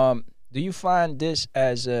 Yeah, Do you find this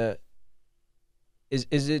as a is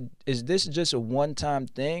this just a one time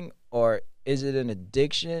thing, or is it an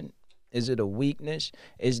addiction? Is it a weakness?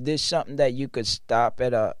 Is this something that you could stop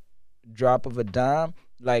at a drop of a dime?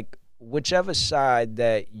 Like whichever side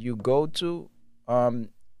that you go to,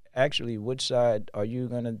 actually, which side are you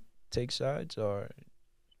gonna take sides or?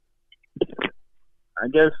 I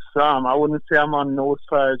guess I wouldn't say I'm on no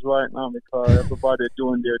sides right now because everybody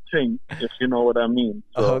doing their thing, if you know what I mean.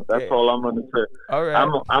 So that's Okay, all I'm gonna say. all right.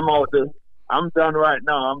 I'm out there. I'm done right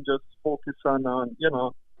now. I'm just focused on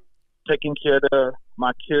taking care of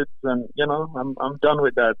my kids, and I'm done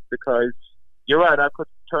with that because you're right. I could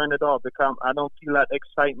turn it off because I don't feel that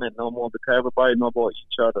excitement no more because everybody know about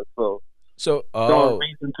each other. So So, no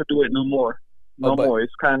reason to do it no more. No but more.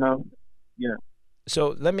 It's kind of yeah.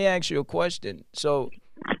 so let me ask you a question. So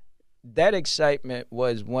that excitement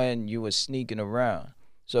was when you were sneaking around.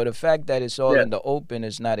 So the fact that it's all Yeah. in the open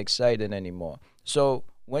is not exciting anymore. So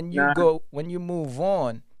Nah, when you move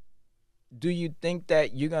on, do you think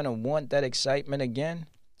that you're gonna want that excitement again?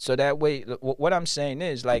 So that way, what I'm saying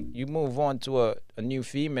is, like, you move on to a new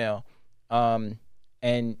female,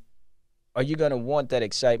 and are you gonna want that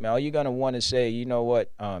excitement? Are you gonna want to say, you know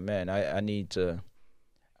what, oh man, I need to,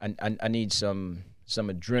 I need some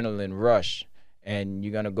adrenaline rush, and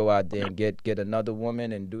you're gonna go out there and get another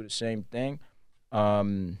woman and do the same thing,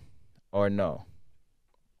 um, or no?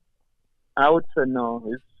 I would say no.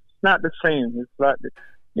 It's not the same. It's like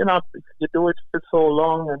you do it for so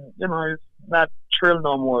long, and it's not thrill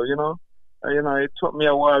no more. It took me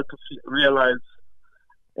a while to realize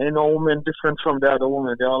ain't no woman different from the other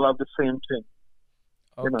woman. They all have the same thing.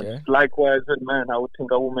 Okay. Just likewise with men, I would think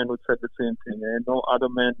a woman would say the same thing. There ain't no other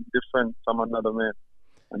man different from another man,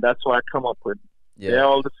 and that's what I come up with. They're Yeah.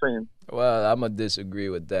 all the same. Well, I'm gonna disagree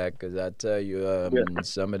with that because I tell you, Yeah.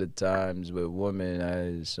 some of the times with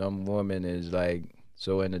women, some woman is like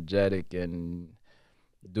so energetic and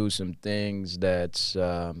do some things that's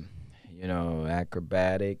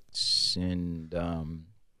acrobatics, and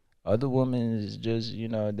other women is just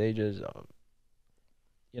they just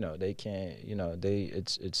they can't they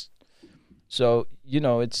it's so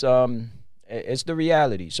it's the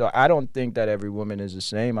reality. So I don't think that every woman is the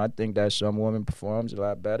same. I think that some women performs a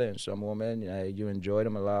lot better, and some women you enjoy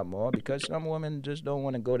them a lot more because some women just don't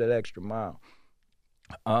want to go that extra mile.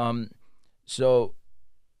 Um, so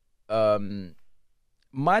um,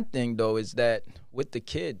 my thing though is that with the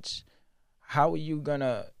kids, how are you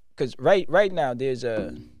gonna? Because right now there's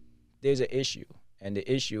a issue, and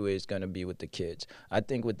the issue is gonna be with the kids. I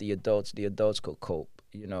think with the adults could cope,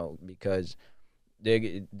 because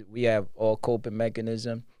we have all coping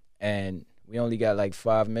mechanism, and we only got like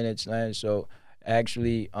 5 minutes left. So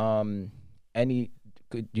actually, any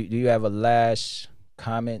do you have a last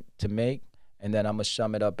comment to make? and then I'm gonna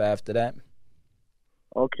sum it up after that.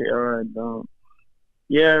 Okay, all right.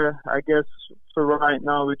 Yeah, I guess for right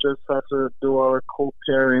now we just have to do our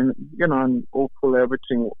co-paring, and hopefully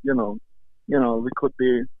everything, we could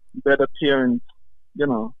be better parents, you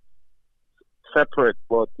know, separate,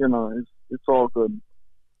 but it's all good.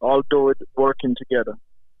 Although it's working together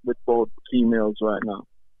with both females right now.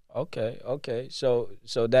 Okay, okay. So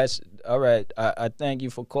that's all right. I thank you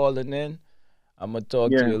for calling in. I'm gonna talk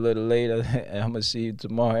to Yeah. you a little later, and I'm gonna see you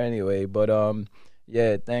tomorrow anyway. But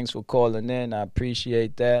yeah, thanks for calling in. I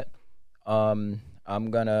appreciate that. I'm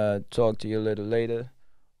gonna talk to you a little later.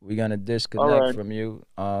 We're gonna All disconnect right. from you.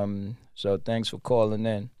 So thanks for calling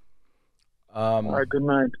in. All Um, right. Good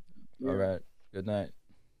night. all Yeah. right. Good night.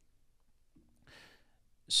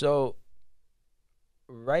 So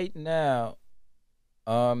right now,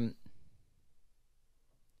 um,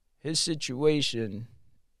 his situation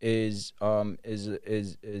is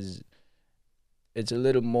it's a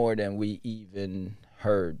little more than we even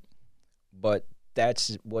heard, but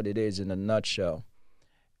that's what it is in a nutshell.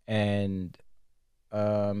 And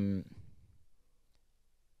um,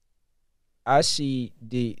 I see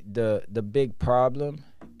the big problem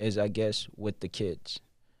is, I guess, with the kids,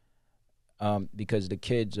 because the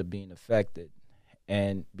kids are being affected,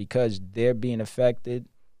 and because they're being affected,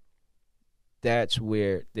 that's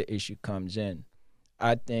where the issue comes in.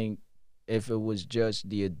 I think if it was just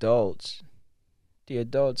the adults,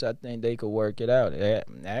 I think they could work it out.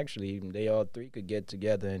 Actually, they all three could get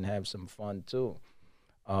together and have some fun too.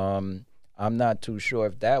 Um, I'm not too sure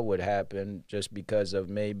if that would happen just because of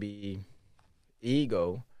maybe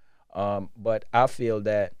ego. But I feel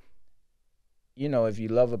that, if you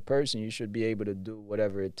love a person, you should be able to do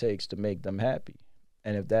whatever it takes to make them happy.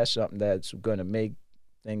 And if that's something that's going to make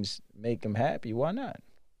them happy, why not?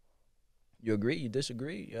 You agree? You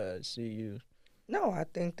disagree? See you. No, I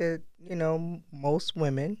think that, most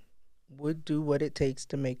women would do what it takes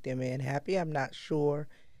to make their man happy. I'm not sure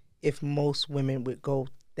if most women would go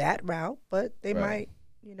that route, but they Right.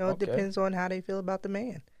 might. It Okay. depends on how they feel about the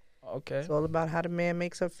man. Okay. It's all about how the man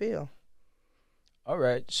makes her feel. All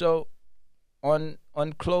right. So on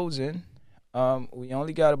closing, we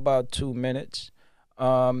only got about 2 minutes.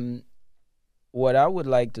 Um, what I would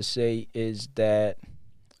like to say is that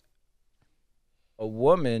a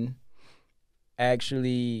woman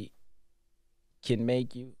actually can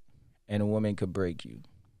make you, and a woman could break you.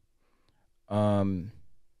 Um,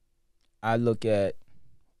 I look at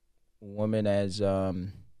women as a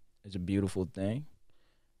beautiful thing.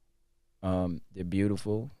 They're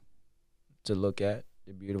beautiful to look at.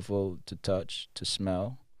 They're beautiful to touch, to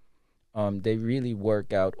smell. They really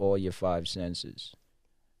work out all your five senses,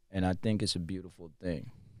 and I think it's a beautiful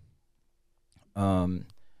thing. Um,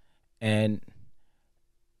 and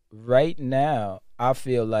right now, I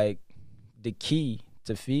feel like the key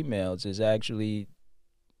to females is actually,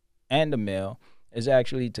 and the male, is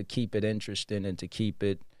actually to keep it interesting and to keep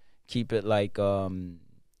it like,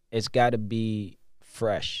 it's got to be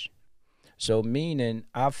fresh. So meaning,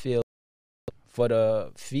 I feel for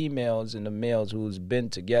the females and the males who's been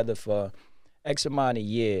together for X amount of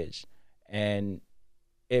years, and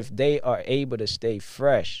if they are able to stay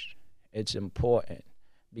fresh, it's important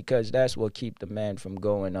because that's what keep the man from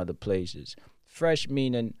going other places. Fresh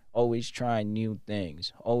meaning always trying new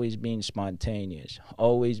things, always being spontaneous,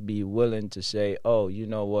 always be willing to say, oh, you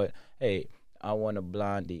know what? Hey, I want a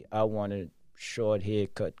blondie. I want a short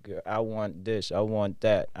haircut girl. I want this. I want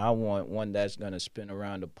that. I want one that's going to spin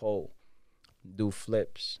around the pole, do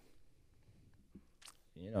flips.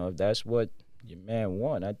 If that's what your man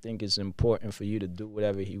want, I think it's important for you to do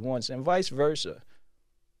whatever he wants, and vice versa.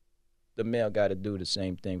 The male got to do the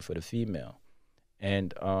same thing for the female,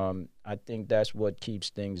 and I think that's what keeps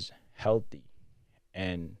things healthy.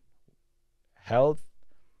 And health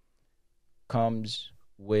comes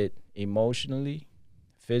with emotionally,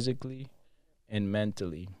 physically, and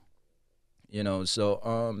mentally.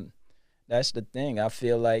 So that's the thing. I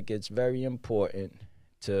feel like it's very important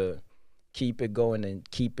to keep it going and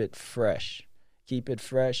keep it fresh. Keep it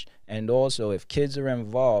fresh. And also, if kids are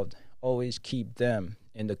involved, always keep them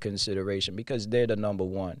in the consideration because they're the number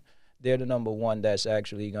one. They're the number one that's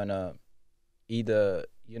actually going to either,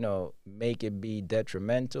 make it be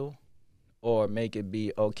detrimental or make it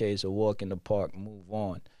be, okay, it's a walk in the park, move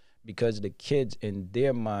on. Because the kids, in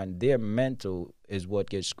their mind, their mental is what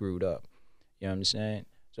gets screwed up. You know what I'm saying?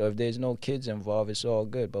 So if there's no kids involved, it's all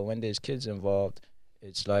good. But when there's kids involved,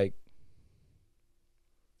 it's like,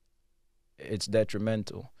 it's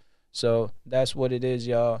detrimental. So that's what it is,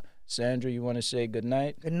 y'all. Sandra, you want to say good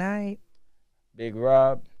night? Good night. Big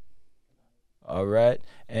Rob? All right.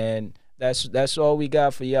 And that's all we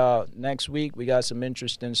got for y'all. Next week we got some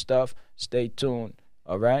interesting stuff. Stay tuned.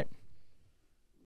 All right.